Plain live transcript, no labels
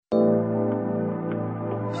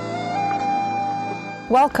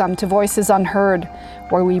Welcome to Voices Unheard,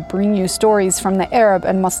 where we bring you stories from the Arab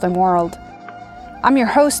and Muslim world. I'm your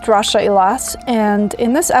host, Rasha Ilas, and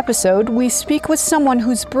in this episode, we speak with someone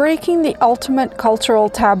who's breaking the ultimate cultural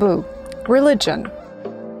taboo, religion.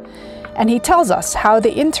 And he tells us how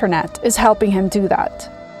the internet is helping him do that.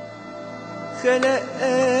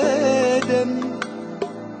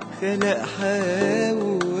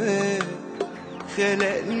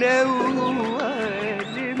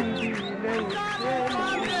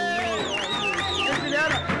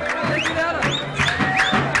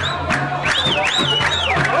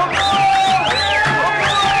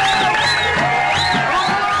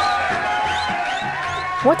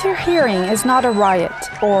 What you're hearing is not a riot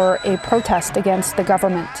or a protest against the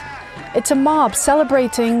government. It's a mob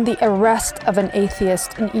celebrating the arrest of an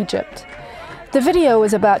atheist in Egypt. The video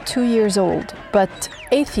is about 2 years old, but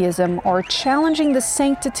atheism or challenging the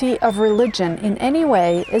sanctity of religion in any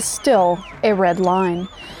way is still a red line.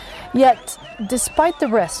 Yet, despite the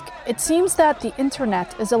risk, it seems that the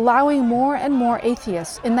internet is allowing more and more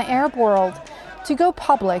atheists in the Arab world to go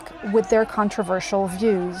public with their controversial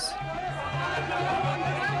views.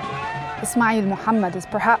 Ismail Muhammad is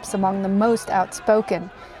perhaps among the most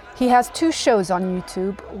outspoken. He has 2 shows on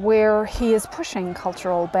YouTube where he is pushing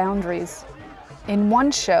cultural boundaries. In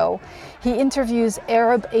one show, he interviews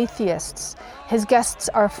Arab atheists. His guests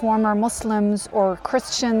are former Muslims or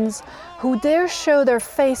Christians who dare show their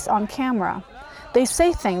face on camera. They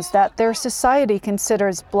say things that their society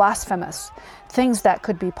considers blasphemous, things that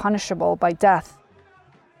could be punishable by death.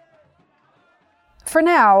 For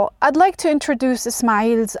now, I'd like to introduce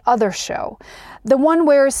Ismail's other show, the one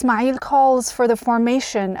where Ismail calls for the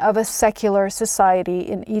formation of a secular society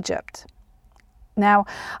in Egypt. Now,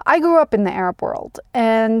 I grew up in the Arab world,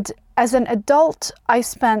 and as an adult, I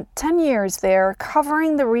spent 10 years there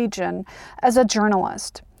covering the region as a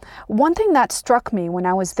journalist. One thing that struck me when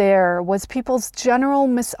I was there was people's general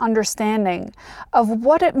misunderstanding of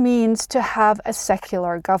what it means to have a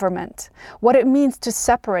secular government, what it means to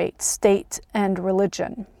separate state and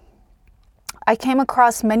religion. I came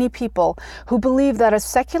across many people who believe that a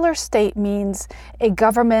secular state means a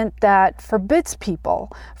government that forbids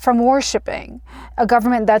people from worshiping, a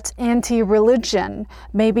government that's anti-religion,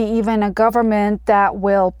 maybe even a government that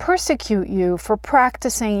will persecute you for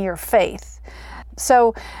practicing your faith.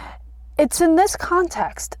 So it's in this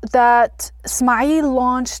context that Ismail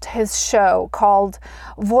launched his show called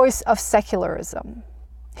Voice of Secularism.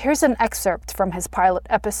 Here's an excerpt from his pilot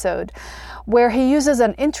episode where he uses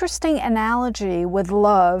an interesting analogy with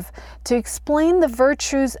love to explain the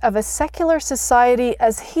virtues of a secular society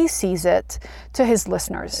as he sees it to his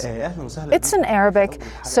listeners. It's in Arabic,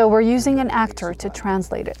 so we're using an actor to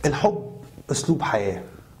translate it.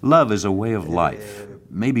 Love is a way of life.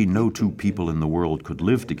 Maybe no 2 people in the world could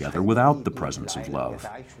live together without the presence of love.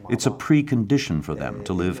 It's a precondition for them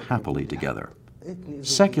to live happily together.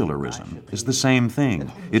 Secularism is the same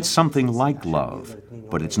thing. It's something like love,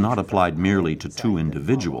 but it's not applied merely to 2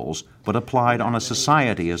 individuals, but applied on a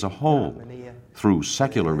society as a whole. Through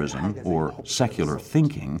secularism, or secular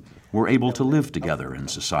thinking, we're able to live together in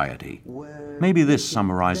society. Maybe this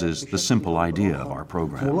summarizes the simple idea of our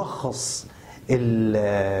program.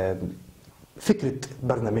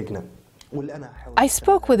 I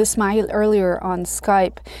spoke with Ismail earlier on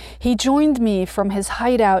Skype. He joined me from his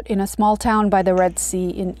hideout in a small town by the Red Sea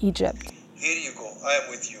in Egypt. Here you go, I am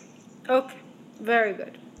with you. Okay, very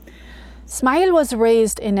good. Ismail was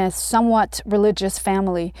raised in a somewhat religious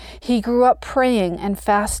family. He grew up praying and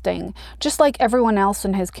fasting, just like everyone else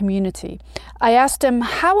in his community. I asked him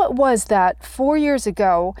how it was that 4 years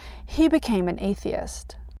ago he became an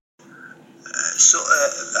atheist.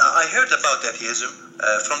 I heard about atheism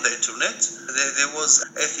from the internet. There was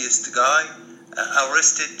an atheist guy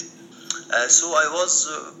arrested. So I was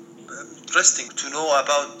interested to know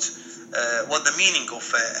about what the meaning of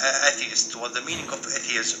atheist, what the meaning of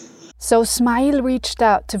atheism. So Ismail reached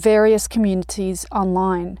out to various communities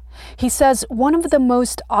online. He says one of the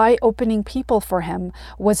most eye-opening people for him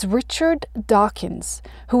was Richard Dawkins,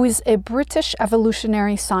 who is a British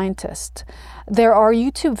evolutionary scientist. There are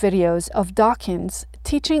YouTube videos of Dawkins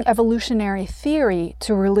teaching evolutionary theory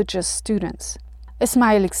to religious students.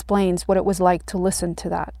 Ismail explains what it was like to listen to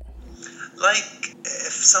that. Like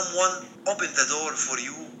if someone opened the door for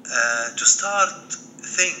you to start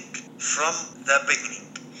think from the beginning.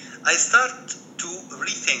 I start to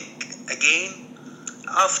rethink again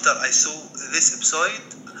after I saw this episode.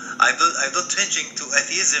 I'm not changing to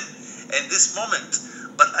atheism in this moment,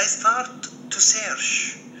 but I start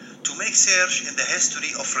to make search in the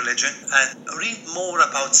history of religion and read more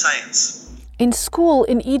about science. In school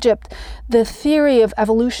in Egypt, the theory of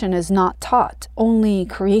evolution is not taught, only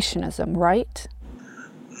creationism, right?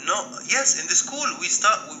 No, yes, in the school we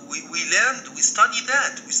study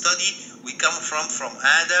that. We come from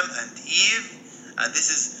Adam and Eve, and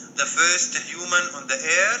this is the first human on the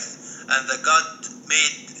earth, and the God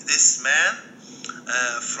made this man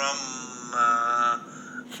from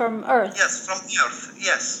Earth. Yes, from Earth.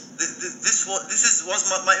 Yes, this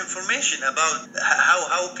was my information about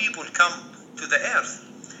how people come to the Earth.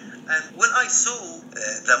 And when I saw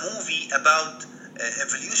the movie about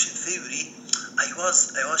evolution theory, I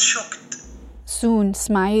was shocked. Soon,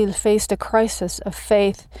 Smail faced a crisis of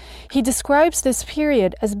faith. He describes this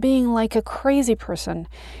period as being like a crazy person.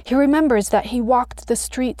 He remembers that he walked the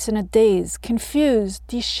streets in a daze, confused,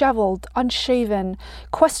 disheveled, unshaven,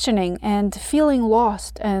 questioning and feeling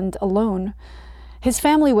lost and alone. His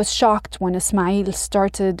family was shocked when Ismail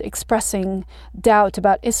started expressing doubt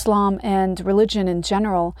about Islam and religion in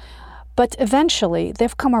general, but eventually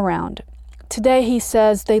they've come around. Today, he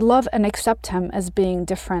says, they love and accept him as being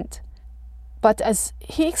different. But as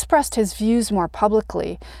he expressed his views more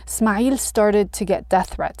publicly, Smail started to get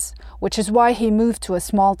death threats, which is why he moved to a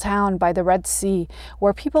small town by the Red Sea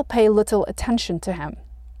where people pay little attention to him.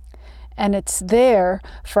 And it's there,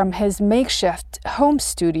 from his makeshift home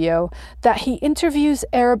studio, that he interviews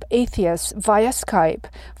Arab atheists via Skype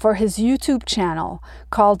for his YouTube channel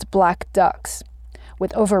called Black Ducks.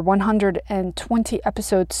 With over 120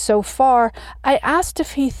 episodes so far, I asked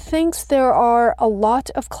if he thinks there are a lot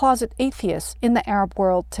of closet atheists in the Arab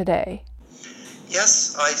world today.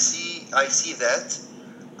 Yes, I see that.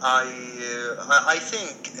 I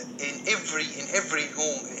think in every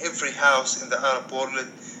home, in every house in the Arab world,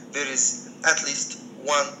 there is at least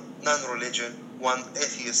one non-religion, one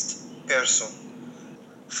atheist person.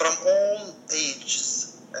 From all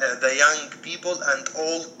ages, the young people and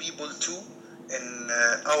old people too, in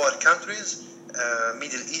our countries,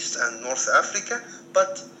 Middle East and North Africa,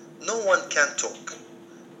 but no one can talk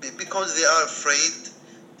because they are afraid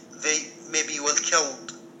they may be well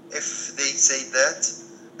killed if they say that.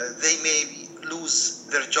 They may lose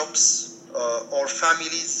their jobs or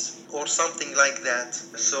families or something like that.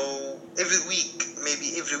 So every week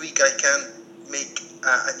I can make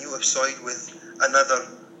a new episode with another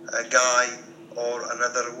guy or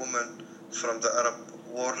another woman from the Arab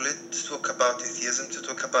world to talk about atheism, to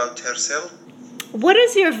talk about herself. What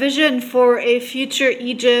is your vision for a future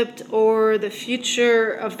Egypt or the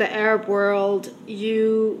future of the Arab world?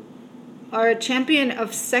 You are a champion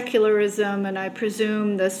of secularism and I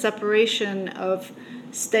presume the separation of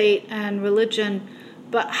state and religion,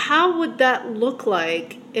 but how would that look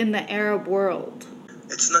like in the Arab world?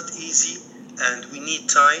 It's not easy and we need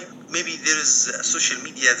time. Maybe there is social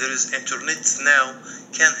media, there is internet now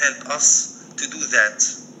can help us to do that.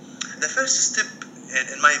 The first step,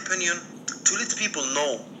 in my opinion, to let people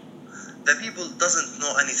know that people doesn't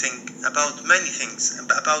know anything about many things,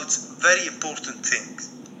 about very important things.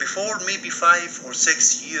 Before maybe 5 or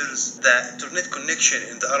 6 years, the internet connection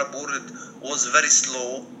in the Arab world was very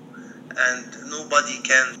slow and nobody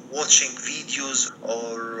can watching videos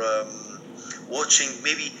or watching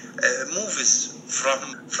maybe movies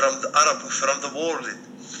from the world.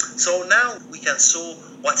 So now we can see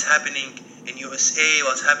what's happening in USA,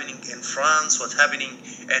 what's happening in France, what's happening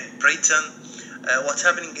in Britain, what's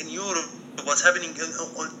happening in Europe, what's happening in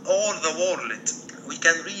all the world. We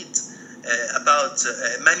can read about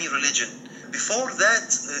many religions. Before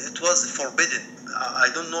that, it was forbidden. I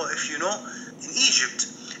don't know if you know, in Egypt,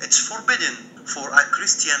 it's forbidden for a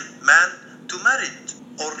Christian man to marry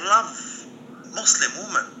or love Muslim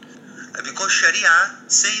woman because Sharia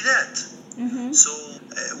say that. Mm-hmm. So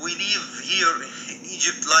we live here in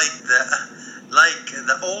Egypt like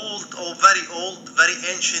the old or very old, very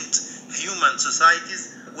ancient human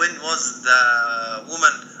societies when was the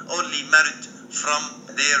woman only married from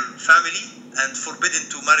their family and forbidden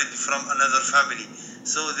to marry from another family.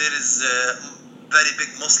 So there is a very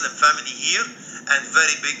big Muslim family here and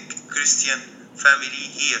very big Christian family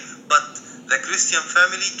here. But the Christian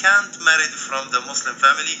family can't marry from the Muslim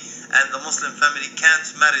family and the Muslim family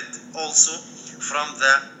can't marry also from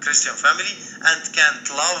the Christian family and can't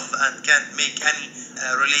love and can't make any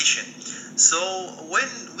relation. So when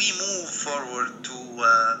we move forward to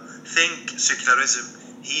think secularism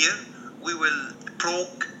here, we will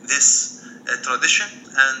broke this tradition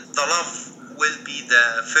and the love will be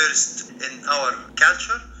the first in our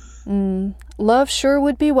culture. Love sure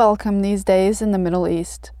would be welcome these days in the Middle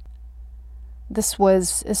East. This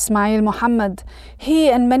was Ismail Muhammad. He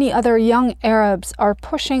and many other young Arabs are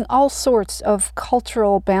pushing all sorts of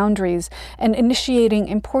cultural boundaries and initiating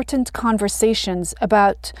important conversations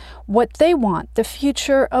about what they want the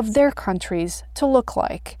future of their countries to look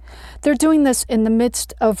like. They're doing this in the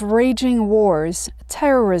midst of raging wars,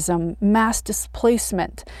 terrorism, mass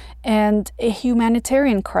displacement, and a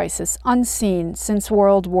humanitarian crisis unseen since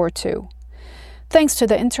World War II. Thanks to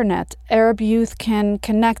the internet, Arab youth can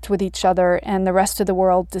connect with each other and the rest of the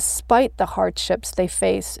world despite the hardships they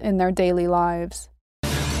face in their daily lives.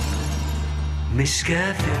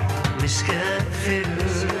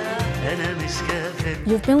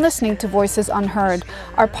 You've been listening to Voices Unheard.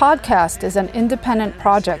 Our podcast is an independent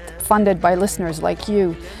project funded by listeners like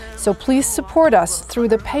you. So please support us through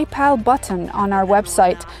the PayPal button on our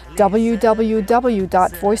website,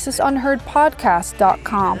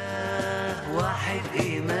 www.voicesunheardpodcast.com.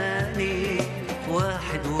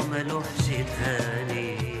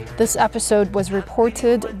 This episode was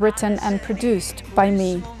reported, written, and produced by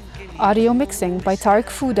me. Audio mixing by Tariq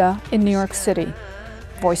Fouda in New York City.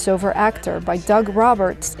 Voiceover actor by Doug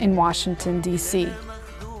Roberts in Washington, D.C.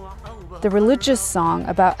 The religious song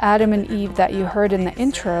about Adam and Eve that you heard in the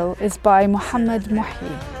intro is by Muhammad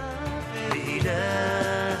Muhi.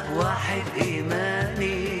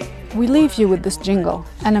 We leave you with this jingle,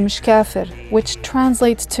 Ana Mish Kafir, which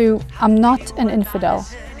translates to, I'm not an infidel.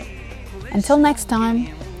 Until next time,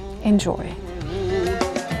 enjoy.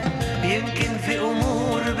 يمكن في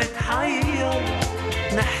أمور بتحير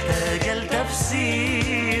نحتاج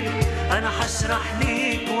لتفسير أنا حشرح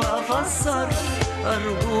ليك وأفسر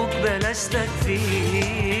أرجوك بلاش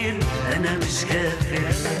تكفير أنا مش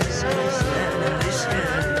كافر